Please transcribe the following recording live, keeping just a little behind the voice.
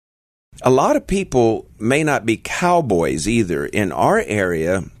A lot of people may not be cowboys either. In our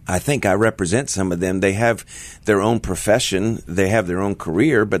area, I think I represent some of them. They have their own profession. They have their own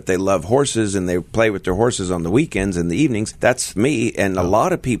career, but they love horses and they play with their horses on the weekends and the evenings. That's me. And a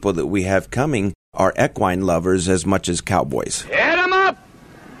lot of people that we have coming are equine lovers as much as cowboys. Hit 'em up!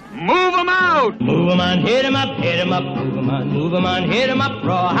 Move 'em out! Move 'em on, hit 'em up, hit 'em up, move 'em on, hit 'em up,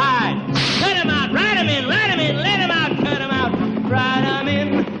 rawhide. Let 'em out, ride 'em in, let 'em in, let 'em out, cut 'em out, ride 'em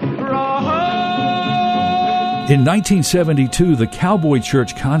in, rawhide. In 1972, the Cowboy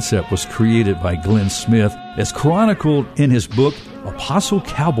Church concept was created by Glenn Smith, as chronicled in his book, Apostle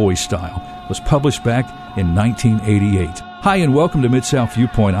Cowboy Style, was published back in 1988. Hi, and welcome to Mid-South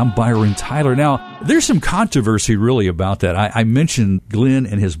Viewpoint. I'm Byron Tyler. Now, there's some controversy really about that. I mentioned Glenn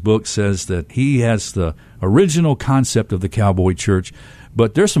in his book says that he has the original concept of the Cowboy Church,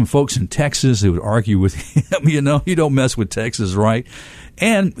 but there's some folks in Texas who would argue with him, you don't mess with Texas, right?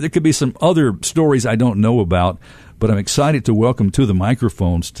 And there could be some other stories I don't know about, but I'm excited to welcome to the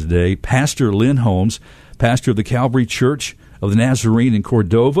microphones today Pastor Lynn Holmes, pastor of the Calvary Church of the Nazarene in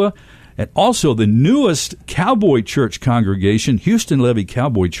Cordova, and also the newest Cowboy Church congregation, Houston Levy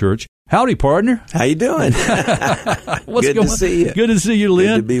Cowboy Church. Howdy, partner. How you doing? Good to see you. Good to see you,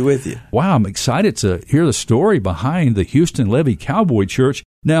 Lynn. Good to be with you. Wow, I'm excited to hear the story behind the Houston Levy Cowboy Church.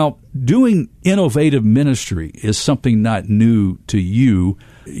 Now, doing innovative ministry is something not new to you.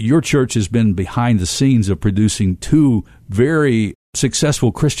 Your church has been behind the scenes of producing two very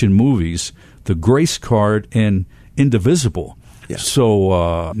successful Christian movies, The Grace Card and Indivisible. Yeah.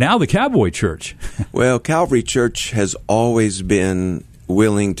 So now the Cowboy Church. Well, Calvary Church has always been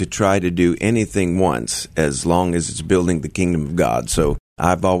willing to try to do anything once as long as it's building the kingdom of God. So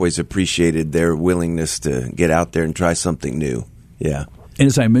I've always appreciated their willingness to get out there and try something new. Yeah. And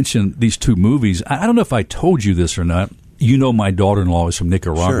as I mentioned, these two movies, I don't know if I told you this or not. You know my daughter-in-law is from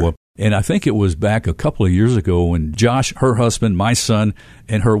Nicaragua. Sure. And I think it was back a couple of years ago when Josh, her husband, my son,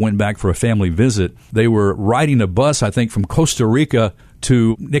 and her went back for a family visit. They were riding a bus, I think, from Costa Rica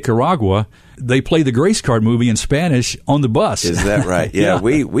to Nicaragua. They played the Grace Card movie in Spanish on the bus. Is that right? Yeah,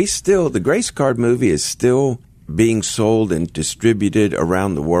 we still, the Grace Card movie is still being sold and distributed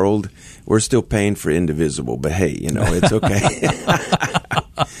around the world. We're still paying for Indivisible, but hey, it's okay.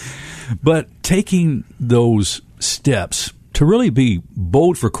 But taking those steps to really be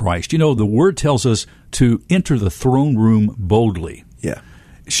bold for Christ, the Word tells us to enter the throne room boldly. Yeah.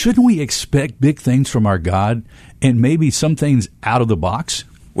 Shouldn't we expect big things from our God and maybe some things out of the box?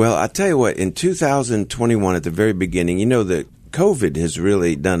 Well, I tell you what, in 2021 at the very beginning, that COVID has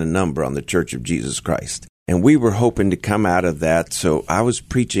really done a number on the Church of Jesus Christ. And we were hoping to come out of that. So I was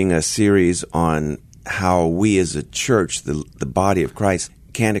preaching a series on how we as a church, the body of Christ,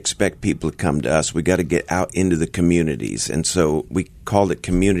 can't expect people to come to us. We got to get out into the communities. And so we called it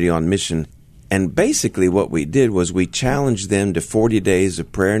Community on Mission. And basically what we did was we challenged them to 40 days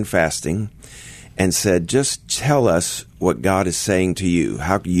of prayer and fasting and said, just tell us what God is saying to you,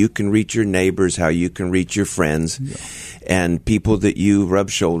 how you can reach your neighbors, how you can reach your friends and people that you rub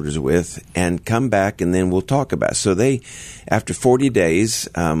shoulders with, and come back and then we'll talk about it. So after 40 days,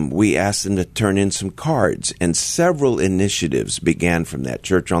 we asked them to turn in some cards, and several initiatives began from that.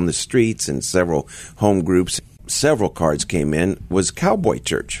 Church on the Streets and several home groups. Several cards came in, was Cowboy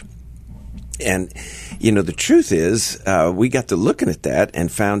Church. And, the truth is, we got to looking at that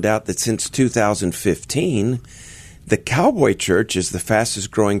and found out that since 2015, the Cowboy Church is the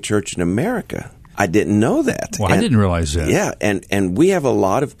fastest growing church in America. I didn't know that. Well, I didn't realize that. Yeah, and we have a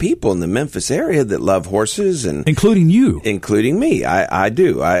lot of people in the Memphis area that love horses, and including you, including me. I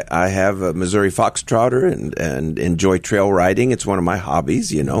do. I have a Missouri Foxtrotter and enjoy trail riding. It's one of my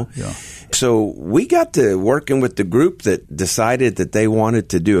hobbies. Yeah. So we got to working with the group that decided that they wanted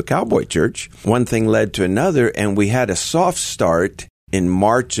to do a Cowboy Church. One thing led to another, and we had a soft start in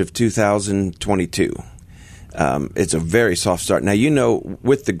March of 2022. It's a very soft start. Now,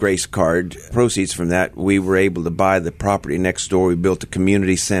 with the Grace Card, proceeds from that, we were able to buy the property next door. We built a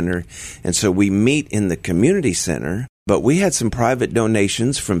community center. And so we meet in the community center. But we had some private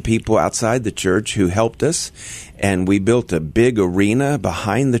donations from people outside the church who helped us, and we built a big arena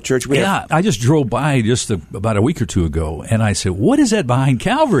behind the church. I just drove by about a week or two ago, and I said, what is that behind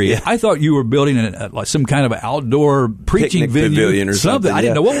Calvary? Yeah. I thought you were building some kind of an outdoor preaching pavilion or something. I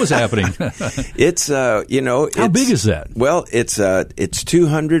didn't know what was happening. It's, How big is that? Well, it's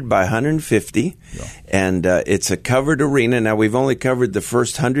 200 by 150. Yeah. And it's a covered arena. Now, we've only covered the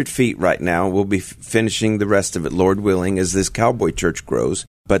first 100 feet right now. We'll be finishing the rest of it, Lord willing, as this Cowboy Church grows.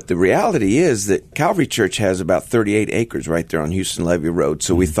 But the reality is that Calvary Church has about 38 acres right there on Houston Levy Road.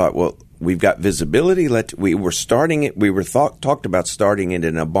 So we thought, well, we've got visibility. We were starting it. We were talked about starting it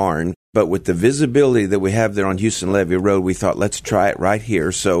in a barn, but with the visibility that we have there on Houston Levee Road, we thought, let's try it right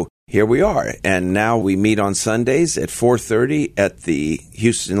here. So here we are. And now we meet on Sundays at 4:30 at the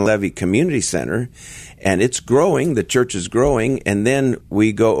Houston Levee Community Center. And it's growing. The church is growing. And then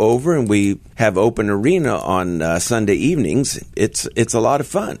we go over and we have open arena on Sunday evenings. It's a lot of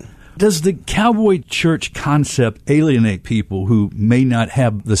fun. Does the Cowboy Church concept alienate people who may not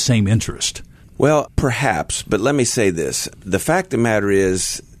have the same interest? Well, perhaps. But let me say this. The fact of the matter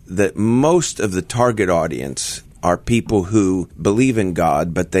is that most of the target audience are people who believe in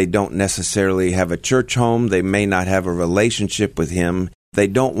God, but they don't necessarily have a church home. They may not have a relationship with Him. They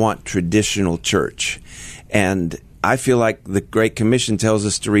don't want traditional church. And I feel like the Great Commission tells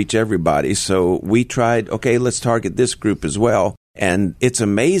us to reach everybody. So we tried, okay, let's target this group as well. And it's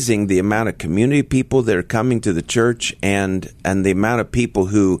amazing the amount of community people that are coming to the church and the amount of people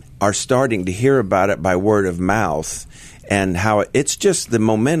who are starting to hear about it by word of mouth, and how it's just the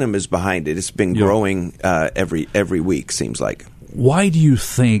momentum is behind it. It's been growing every week, seems like. Why do you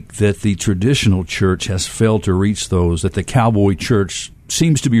think that the traditional church has failed to reach those that the Cowboy Church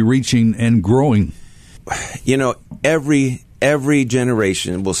seems to be reaching and growing? You know, every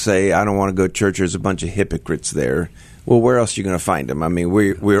generation will say, I don't want to go to church. There's a bunch of hypocrites there. Well, where else are you going to find them? I mean,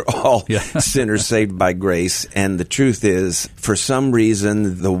 we're all sinners saved by grace. And the truth is, for some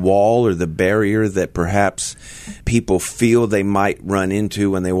reason, the wall or the barrier that perhaps people feel they might run into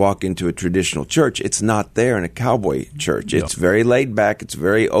when they walk into a traditional church, it's not there in a Cowboy Church. It's very laid back. It's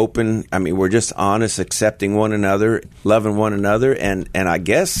very open. I mean, we're just honest, accepting one another, loving one another. And I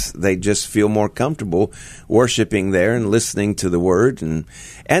guess they just feel more comfortable worshiping there and listening to the word.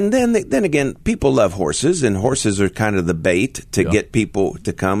 And then again, people love horses, and horses are kind of the bait to get people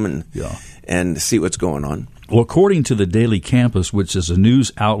to come and see what's going on. Well, according to the Daily Campus, which is a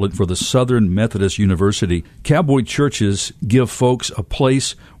news outlet for the Southern Methodist University, Cowboy churches give folks a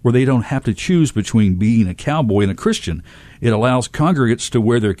place where they don't have to choose between being a cowboy and a Christian. It allows congregates to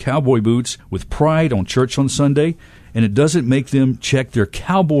wear their cowboy boots with pride on church on Sunday, and it doesn't make them check their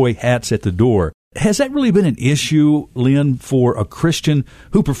cowboy hats at the door. Has that really been an issue, Lynn, for a Christian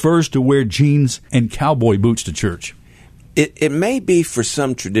who prefers to wear jeans and cowboy boots to church? It may be for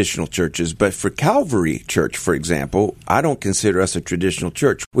some traditional churches, but for Calvary Church, for example, I don't consider us a traditional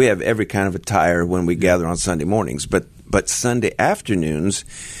church. We have every kind of attire when we gather on Sunday mornings, but Sunday afternoons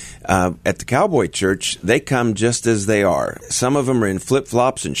at the Cowboy Church, they come just as they are. Some of them are in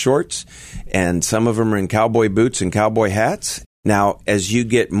flip-flops and shorts, and some of them are in cowboy boots and cowboy hats. Now, as you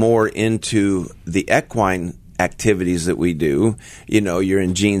get more into the equine activities that we do, you're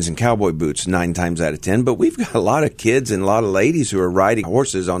in jeans and cowboy boots 9 times out of 10, but we've got a lot of kids and a lot of ladies who are riding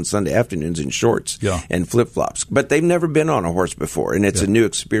horses on Sunday afternoons in shorts and flip-flops, but they've never been on a horse before, and it's a new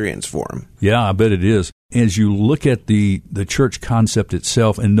experience for them. Yeah, I bet it is. As you look at the church concept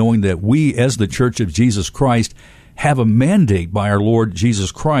itself, and knowing that we as the Church of Jesus Christ have a mandate by our Lord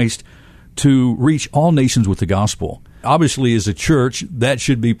Jesus Christ to reach all nations with the gospel. Obviously, as a church, that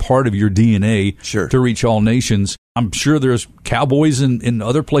should be part of your DNA to reach all nations. I'm sure there's cowboys in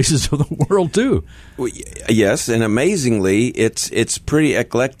other places of the world, too. Well, yes, and amazingly, it's pretty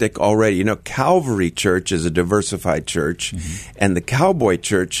eclectic already. Calvary Church is a diversified church, and the Cowboy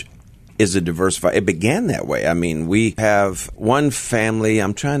Church is a diversified. It began that way. I mean, we have one family.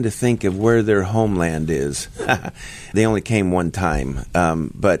 I'm trying to think of where their homeland is. They only came one time.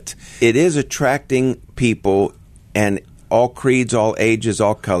 But it is attracting people, and all creeds, all ages,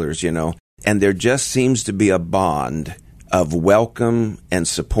 all colors, and there just seems to be a bond of welcome and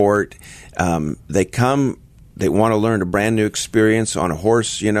support. They come, they want to learn a brand new experience on a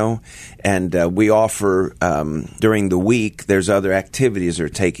horse, and we offer during the week, there's other activities that are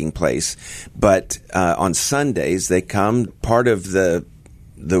taking place. But on Sundays, they come. Part of the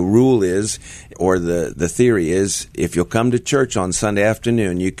rule is, or the theory is, if you'll come to church on Sunday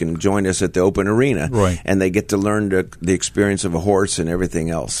afternoon, you can join us at the open arena, and they get to learn the experience of a horse and everything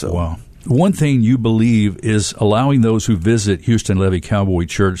else. So. Wow. One thing you believe is allowing those who visit Houston Levee Cowboy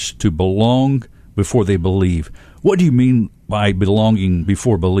Church to belong before they believe. What do you mean by belonging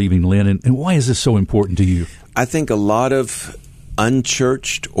before believing, Lynn, and why is this so important to you? I think a lot of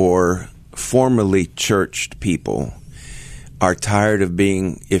unchurched or formerly churched people are tired of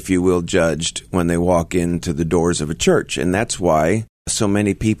being, if you will, judged when they walk into the doors of a church. And that's why so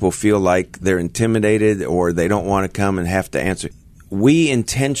many people feel like they're intimidated or they don't want to come and have to answer. We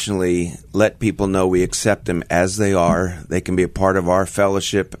intentionally let people know we accept them as they are. They can be a part of our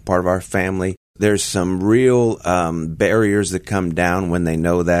fellowship, part of our family. There's some real barriers that come down when they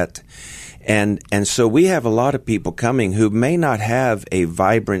know that. And so we have a lot of people coming who may not have a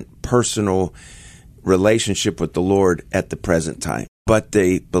vibrant personal relationship with the Lord at the present time, but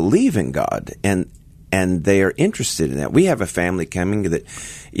they believe in God and they are interested in that. We have a family coming that,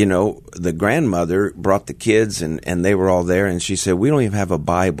 the grandmother brought the kids and they were all there, and she said, we don't even have a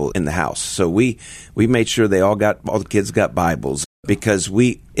Bible in the house. So we made sure all the kids got Bibles, because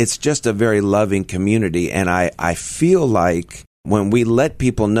it's just a very loving community. And I feel like when we let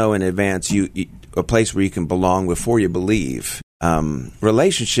people know in advance, a place where you can belong before you believe,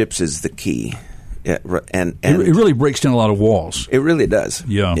 relationships is the key. And it really breaks down a lot of walls. It really does.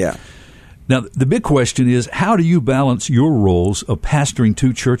 Yeah. Now, the big question is, how do you balance your roles of pastoring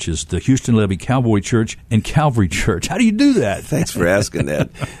two churches, the Houston Levee Cowboy Church and Calvary Church? How do you do that? Thanks for asking that.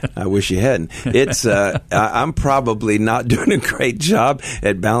 I wish you hadn't. It's I'm probably not doing a great job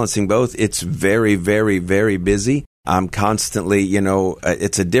at balancing both. It's very, very, very busy. I'm constantly,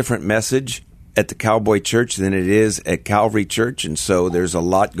 it's a different message at the Cowboy Church than it is at Calvary Church, and so there's a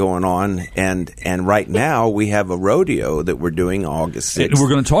lot going on. And right now we have a rodeo that we're doing August 6th. And we're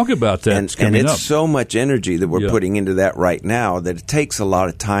going to talk about that. And it's so much energy that we're putting into that right now that it takes a lot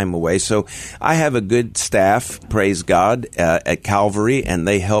of time away. So I have a good staff, praise God, at Calvary, and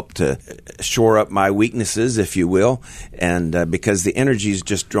they help to shore up my weaknesses, if you will, and because the energy is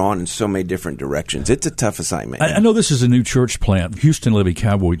just drawn in so many different directions. It's a tough assignment. I know this is a new church plant. Houston Levee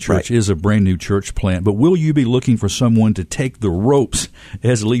Cowboy Church is a brand new church plant, but will you be looking for someone to take the ropes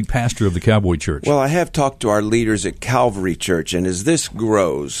as lead pastor of the Cowboy Church? Well, I have talked to our leaders at Calvary Church, and as this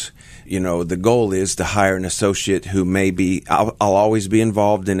grows, the goal is to hire an associate who I'll always be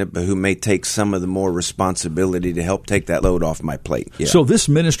involved in it, but who may take some of the more responsibility to help take that load off my plate. Yeah. So this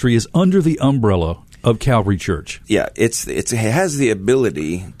ministry is under the umbrella of Calvary Church. Yeah, it has the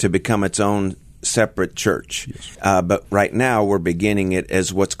ability to become its own separate church. Yes. But right now we're beginning it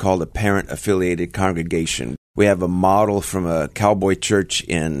as what's called a parent-affiliated congregation. We have a model from a Cowboy Church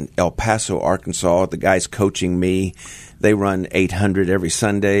in El Paso, Arkansas. The guy's coaching me. They run 800 every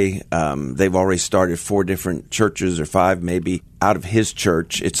Sunday. They've already started 4 different churches, or 5 maybe, out of his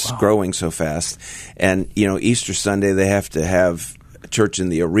church. It's growing so fast. And, Easter Sunday they have to have church in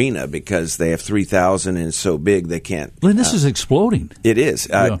the arena because they have 3,000 and it's so big they can't. Lynn, this is exploding. It is.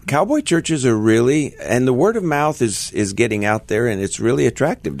 Cowboy churches are really, and the word of mouth is getting out there, and it's really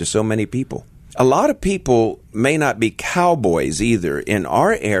attractive to so many people. A lot of people may not be cowboys either. In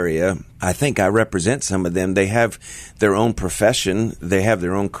our area, I think I represent some of them. They have their own profession, they have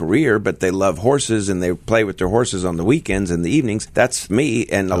their own career, but they love horses and they play with their horses on the weekends and the evenings. That's me,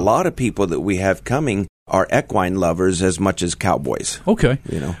 and a lot of people that we have coming are equine lovers as much as cowboys. Okay.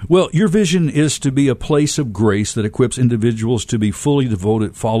 Well, your vision is to be a place of grace that equips individuals to be fully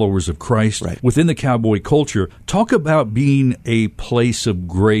devoted followers of Christ within the cowboy culture. Talk about being a place of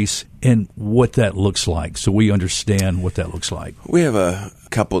grace and what that looks like, so we understand what that looks like. We have a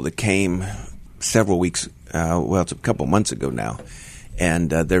couple that came several weeks, it's a couple months ago now, and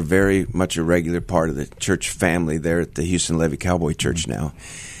they're very much a regular part of the church family there at the Houston Levee Cowboy Church now.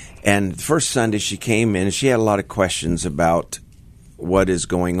 And the first Sunday she came in, and she had a lot of questions about what is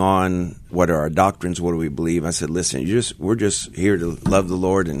going on, what are our doctrines, what do we believe. I said, listen, we're just here to love the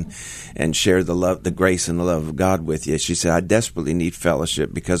Lord and share the love, the grace and the love of God with you. She said, I desperately need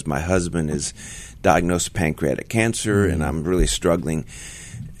fellowship because my husband is diagnosed with pancreatic cancer, and I'm really struggling.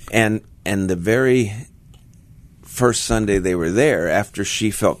 And the very first Sunday they were there, after she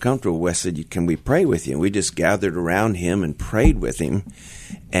felt comfortable, I said, can we pray with you? And we just gathered around him and prayed with him.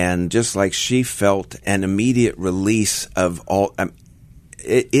 And just like she felt an immediate release of all,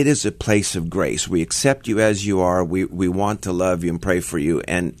 it is a place of grace. We accept you as you are. We want to love you and pray for you.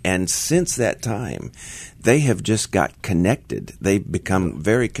 And since that time, they have just got connected. They've become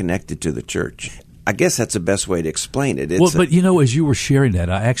very connected to the church. I guess that's the best way to explain it. But as you were sharing that,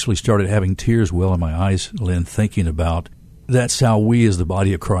 I actually started having tears well in my eyes, Lynn, thinking about that's how we as the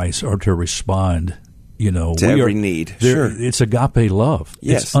body of Christ are to respond. To every need. Sure. It's agape love.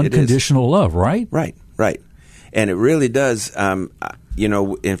 Yes, it's unconditional love, right? Right. And it really does.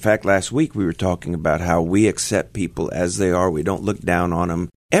 In fact, last week we were talking about how we accept people as they are. We don't look down on them.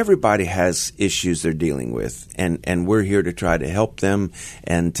 Everybody has issues they're dealing with, and we're here to try to help them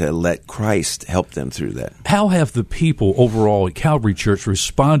and to let Christ help them through that. How have the people overall at Calvary Church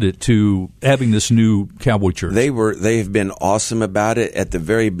responded to having this new Cowboy Church? They have been awesome about it. At the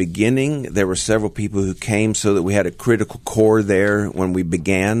very beginning, there were several people who came so that we had a critical core there when we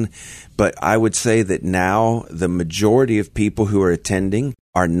began. But I would say that now the majority of people who are attending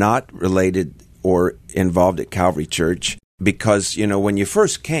are not related or involved at Calvary Church. because, when you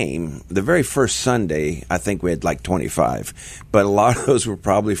first came, the very first Sunday, I think we had like 25. But a lot of those were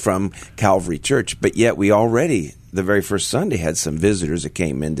probably from Calvary Church. But yet we already, the very first Sunday, had some visitors that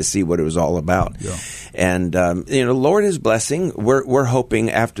came in to see what it was all about. Yeah. And, Lord is blessing. We're hoping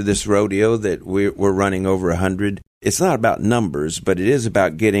after this rodeo that we're running over 100. It's not about numbers, but it is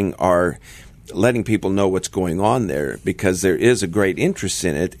about letting people know what's going on there, because there is a great interest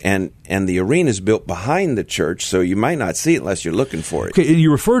in it, and the arena is built behind the church, so you might not see it unless you're looking for it. Okay, and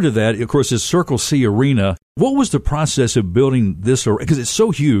you refer to that, of course, as Circle C Arena. What was the process of building this? Because it's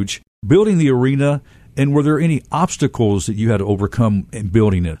so huge, building the arena, and were there any obstacles that you had to overcome in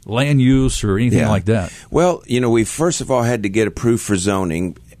building it? Land use or anything like that? Well, we first of all had to get approved for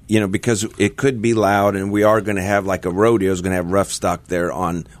zoning, because it could be loud, and we are going to have, like a rodeo is going to have rough stock there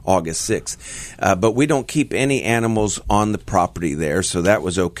on August 6th. But we don't keep any animals on the property there, so that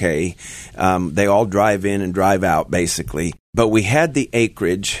was okay. They all drive in and drive out, basically. But we had the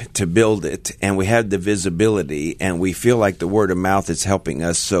acreage to build it, and we had the visibility, and we feel like the word of mouth is helping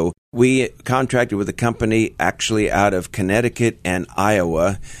us. So we contracted with a company actually out of Connecticut and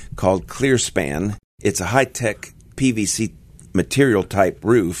Iowa called Clearspan. It's a high-tech PVC material type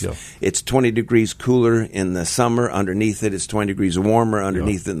roof. Yeah. It's 20 degrees cooler in the summer. Underneath it, it's 20 degrees warmer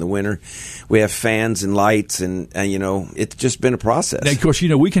underneath it in the winter. We have fans and lights, and it's just been a process. Now, of course,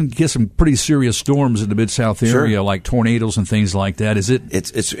 we can get some pretty serious storms in the Mid-South area, like tornadoes and things like that. Is it?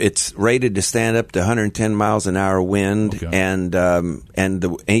 It's rated to stand up to 110 miles an hour wind, and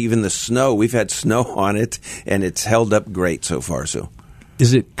even the snow. We've had snow on it, and it's held up great so far. So.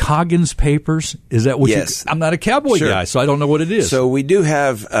 Is it Coggins Papers? Is that what? Yes. I'm not a cowboy guy, so I don't know what it is. So we do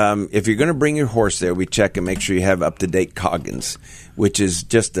have, if you're going to bring your horse there, we check and make sure you have up-to-date Coggins, which is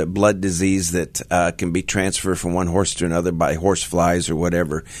just a blood disease that can be transferred from one horse to another by horse flies or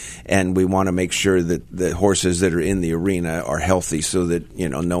whatever. And we want to make sure that the horses that are in the arena are healthy, so that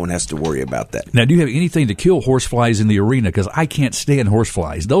no one has to worry about that. Now, do you have anything to kill horse flies in the arena? Because I can't stand horse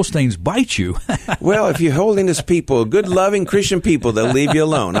flies. Those things bite you. Well, if you're holiness people, good, loving Christian people, they'll leave you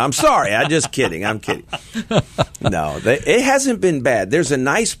alone. I'm sorry. I'm just kidding. I'm kidding. No, it hasn't been bad. There's a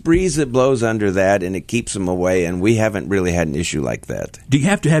nice breeze that blows under that, and it keeps them away, and we haven't really had an issue like that. Do you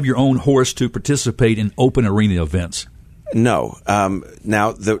have to have your own horse to participate in open arena events? No.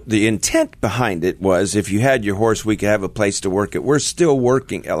 Now, the intent behind it was, if you had your horse, we could have a place to work it. We're still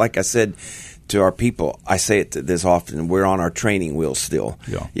working. Like I said to our people, I say it this often, we're on our training wheel still.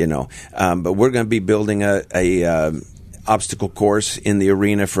 Yeah. But we're going to be building a obstacle course in the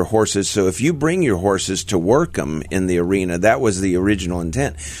arena for horses. So if you bring your horses to work them in the arena, that was the original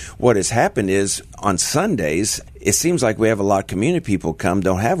intent. What has happened is, on Sundays, it seems like we have a lot of community people come,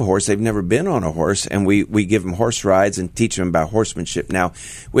 don't have a horse, they've never been on a horse, and we give them horse rides and teach them about horsemanship. Now,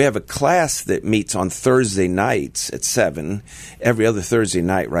 we have a class that meets on Thursday nights at 7, every other Thursday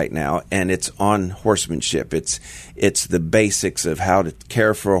night right now, and it's on horsemanship. It's the basics of how to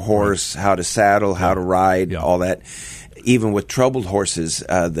care for a horse, how to saddle, how to ride, all that. Even with troubled horses,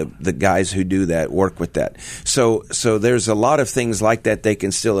 the guys who do that work with that. So there's a lot of things like that they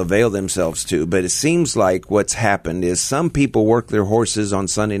can still avail themselves to. But it seems like what's happened is some people work their horses on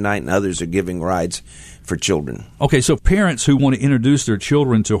Sunday night, and others are giving rides for children. Okay, so parents who want to introduce their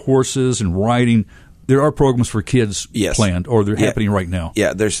children to horses and riding, there are programs for kids planned, or they're happening right now.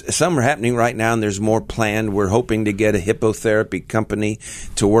 Yeah, there's some are happening right now, and there's more planned. We're hoping to get a hippotherapy company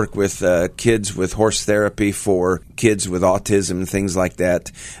to work with kids with horse therapy for kids with autism and things like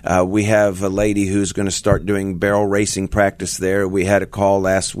that. We have a lady who's going to start doing barrel racing practice there. We had a call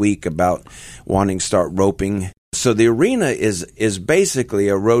last week about wanting to start roping. So the arena is basically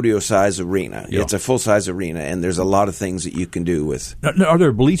a rodeo-size arena. Yeah. It's a full-size arena, and there's a lot of things that you can do with. Now, are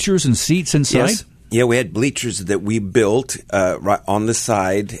there bleachers and seats inside? Yes. Yeah, we had bleachers that we built right on the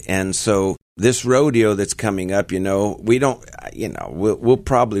side, and so this rodeo that's coming up, we don't, we'll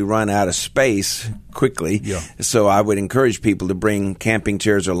probably run out of space quickly. Yeah. So I would encourage people to bring camping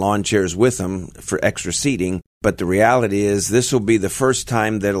chairs or lawn chairs with them for extra seating. But the reality is, this will be the first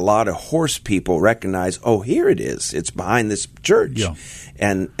time that a lot of horse people recognize, oh, here it is. It's behind this church. Yeah.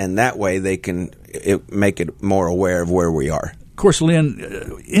 And that way they can make it more aware of where we are. Of course,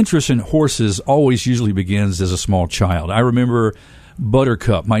 Lynn, interest in horses always usually begins as a small child. I remember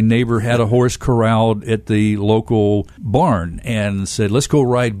Buttercup. My neighbor had a horse corralled at the local barn and said, let's go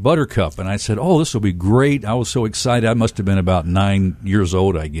ride Buttercup. And I said, oh, this will be great. I was so excited. I must have been about 9 years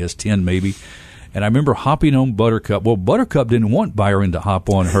old, I guess, 10 maybe. And I remember hopping on Buttercup. Well, Buttercup didn't want Byron to hop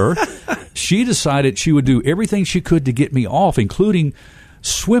on her. She decided she would do everything she could to get me off, including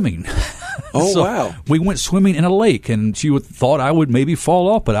swimming. Oh, so wow. We went swimming in a lake, and she thought I would maybe fall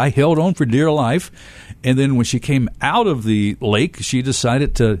off, but I held on for dear life. And then when she came out of the lake, she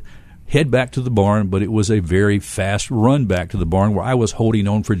decided to head back to the barn, but it was a very fast run back to the barn where I was holding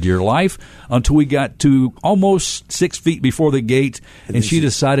on for dear life until we got to almost 6 feet before the gate, and she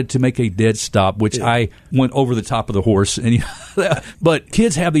decided to make a dead stop, which I went over the top of the horse. And but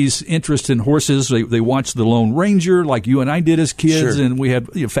kids have these interests in horses. They watch The Lone Ranger like you and I did as kids, and we had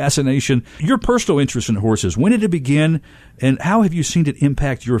fascination. Your personal interest in horses, when did it begin, and how have you seen it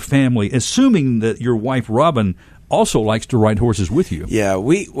impact your family, assuming that your wife, Robin, also likes to ride horses with you? Yeah,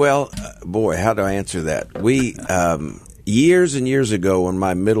 boy, how do I answer that? We, years and years ago when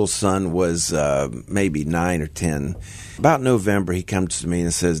my middle son was maybe 9 or 10, about November, he comes to me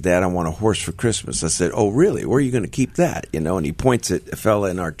and says, Dad, I want a horse for Christmas. I said, oh, really? Where are you going to keep that? And he points at a fella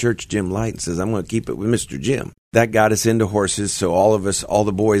in our church, Jim Light, and says, I'm going to keep it with Mr. Jim. That got us into horses, so all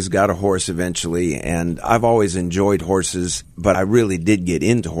the boys got a horse eventually, and I've always enjoyed horses, but I really did get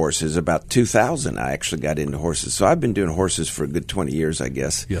into horses. About 2000, I actually got into horses, so I've been doing horses for a good 20 years, I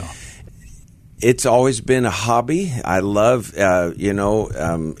guess. Yeah. It's always been a hobby. I love,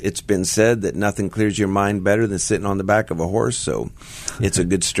 it's been said that nothing clears your mind better than sitting on the back of a horse, so it's a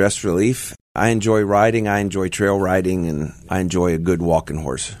good stress relief. I enjoy riding, I enjoy trail riding, and I enjoy a good walking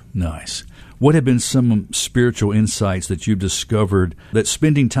horse. Nice. What have been some spiritual insights that you've discovered that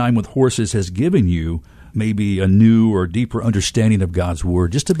spending time with horses has given you, maybe a new or deeper understanding of God's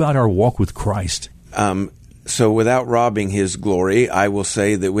Word, just about our walk with Christ? So without robbing his glory, I will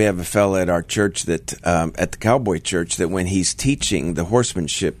say that we have a fellow at our church that, at the Cowboy Church, that when he's teaching the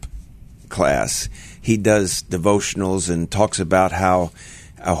horsemanship class, he does devotionals and talks about how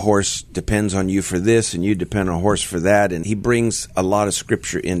a horse depends on you for this and you depend on a horse for that, and he brings a lot of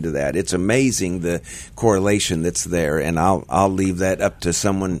scripture into that. It's amazing the correlation that's there, and I'll leave that up to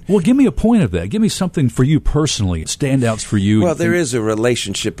someone. Well, give me a point of that. Give me something for you personally, standouts for you. Well, there is a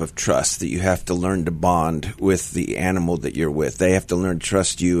relationship of trust that you have to learn to bond with the animal that you're with. They have to learn to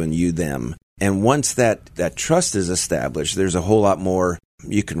trust you and you them. And once that trust is established, there's a whole lot more.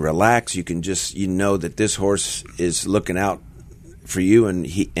 You can relax. You can just, that this horse is looking out for you,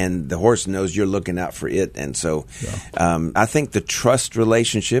 and the horse knows you're looking out for it. And so I think the trust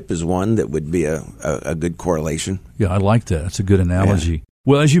relationship is one that would be a good correlation. Yeah, I like that. That's a good analogy. Yeah.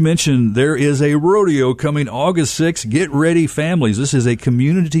 Well, as you mentioned, there is a rodeo coming August 6th. Get ready, families. This is a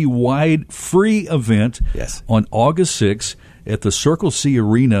community-wide free event on August 6th at the Circle C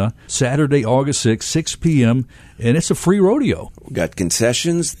Arena, Saturday, August 6th, 6 p.m., and it's a free rodeo. We've got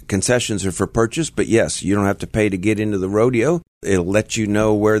concessions. Concessions are for purchase, but yes, you don't have to pay to get into the rodeo. It'll let you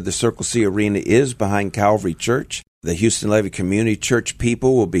know where the Circle C Arena is behind Calvary Church. The Houston Levee Community Church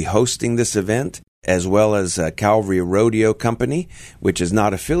people will be hosting this event, as well as Calvary Rodeo Company, which is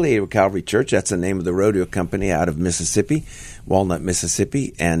not affiliated with Calvary Church. That's the name of the rodeo company out of Mississippi, Walnut,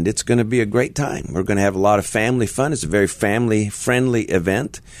 Mississippi, and it's going to be a great time. We're going to have a lot of family fun. It's a very family-friendly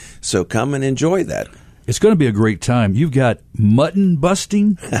event, so come and enjoy that. It's going to be a great time. You've got mutton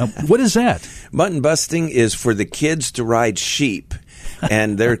busting. What is that? Mutton busting is for the kids to ride sheep.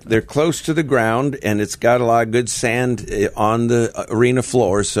 And they're close to the ground, and it's got a lot of good sand on the arena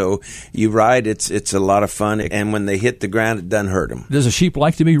floor. So you ride, it's a lot of fun. And when they hit the ground, it doesn't hurt them. Does a sheep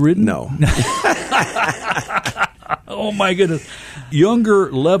like to be ridden? No. Oh, my goodness.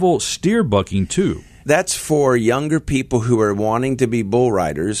 Younger level steer bucking, too. That's for younger people who are wanting to be bull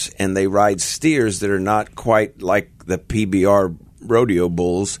riders, and they ride steers that are not quite like the PBR rodeo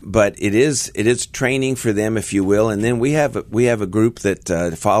bulls, but it is training for them, if you will. And then we have a group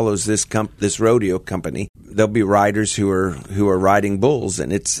that follows this rodeo company. There'll be riders who are riding bulls,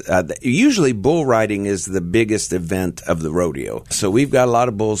 and it's usually bull riding is the biggest event of the rodeo. So we've got a lot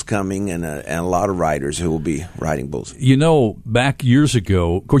of bulls coming and a lot of riders who will be riding bulls. Back years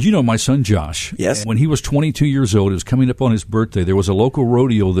ago, of course, my son Josh. Yes. When he was 22 years old, it was coming up on his birthday. There was a local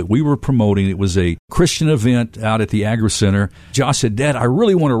rodeo that we were promoting. It was a Christian event out at the Agri Center. Josh said, Dad, I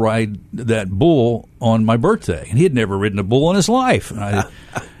really want to ride that bull on my birthday. And he had never ridden a bull in his life.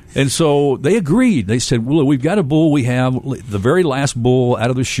 And so they agreed. They said, well, we've got a bull. We have the very last bull out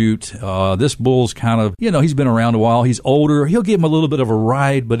of the chute. This bull's kind of, he's been around a while. He's older. He'll give him a little bit of a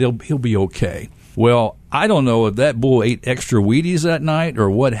ride, but he'll be okay. Well, I don't know if that bull ate extra Wheaties that night or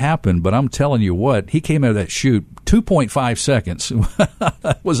what happened, but I'm telling you what, he came out of that chute 2.5 seconds.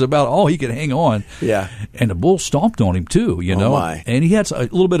 Was about all he could hang on. Yeah. And the bull stomped on him too, Oh my. And he had a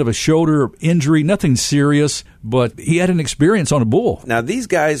little bit of a shoulder injury, nothing serious, but he had an experience on a bull. Now these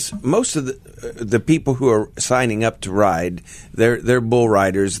guys, most of the people who are signing up to ride, they're bull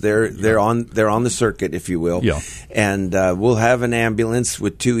riders. They're on the circuit, if you will. Yeah. And we'll have an ambulance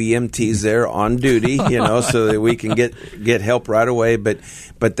with 2 EMTs there on duty, so that we can get help right away. But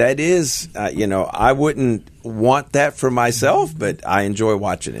that is, I wouldn't want that for myself, but I enjoy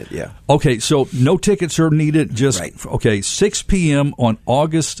watching it. Yeah. Okay, so no tickets are needed. Just right. Okay, 6 p.m. on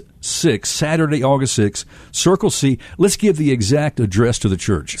August 6th, Saturday, August 6th, Circle C. Let's give the exact address to the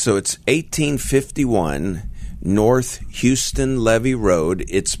church. So it's 1851 North Houston Levee Road.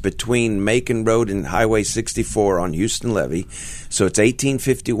 It's between Macon Road and Highway 64 on Houston Levee. So it's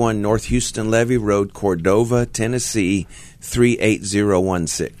 1851 North Houston Levee Road, Cordova, Tennessee,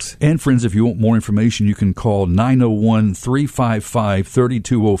 38016. And friends, if you want more information, you can call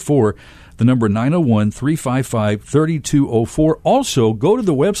 901-355-3204. The number 901-355-3204. Also, go to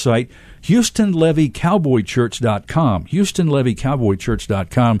the website, HoustonLeveeCowboyChurch.com,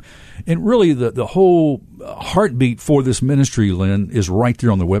 HoustonLeveeCowboyChurch.com. And really, the whole heartbeat for this ministry, Lynn, is right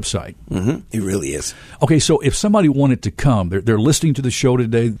there on the website. Mm-hmm. It really is. Okay, so if somebody wanted to come, they're listening to the show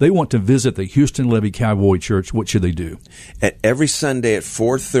today, they want to visit the Houston Levee Cowboy Church, what should they do? Every Sunday at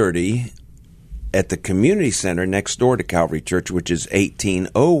 4:30 at the community center next door to Calvary Church, which is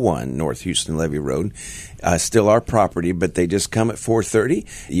 1801 North Houston Levee Road. Still our property, but they just come at 4:30.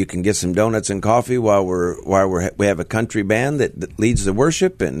 You can get some donuts and coffee while we have a country band that leads the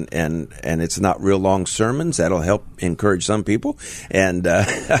worship, and it's not real long sermons. That'll help encourage some people, and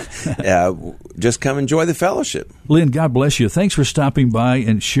just come enjoy the fellowship. Lynn, God bless you. Thanks for stopping by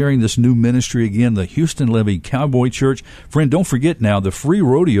and sharing this new ministry again, the Houston Levee Cowboy Church. Friend, don't forget now the free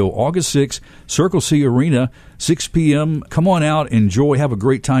rodeo, August 6th, Circle C Arena, 6 p.m. Come on out, enjoy, have a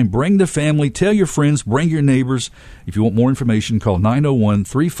great time. Bring the family, tell your friends, bring your neighbors. If you want more information, call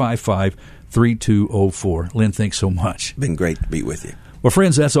 901-355-3204. Lynn, thanks so much. Been great to be with you. Well,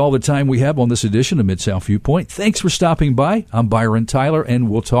 friends, that's all the time we have on this edition of Mid-South Viewpoint. Thanks for stopping by. I'm Byron Tyler, and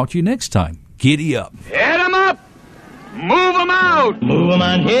we'll talk to you next time. Giddy up. Hit 'em up! Move 'em out! Move 'em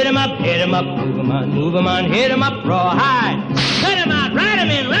on, hit 'em up, hit 'em up, move 'em on, hit 'em up, rawhide. Cut 'em out, ride 'em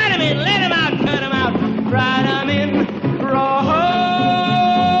in, let 'em out, cut 'em out, ride 'em in, rawhide.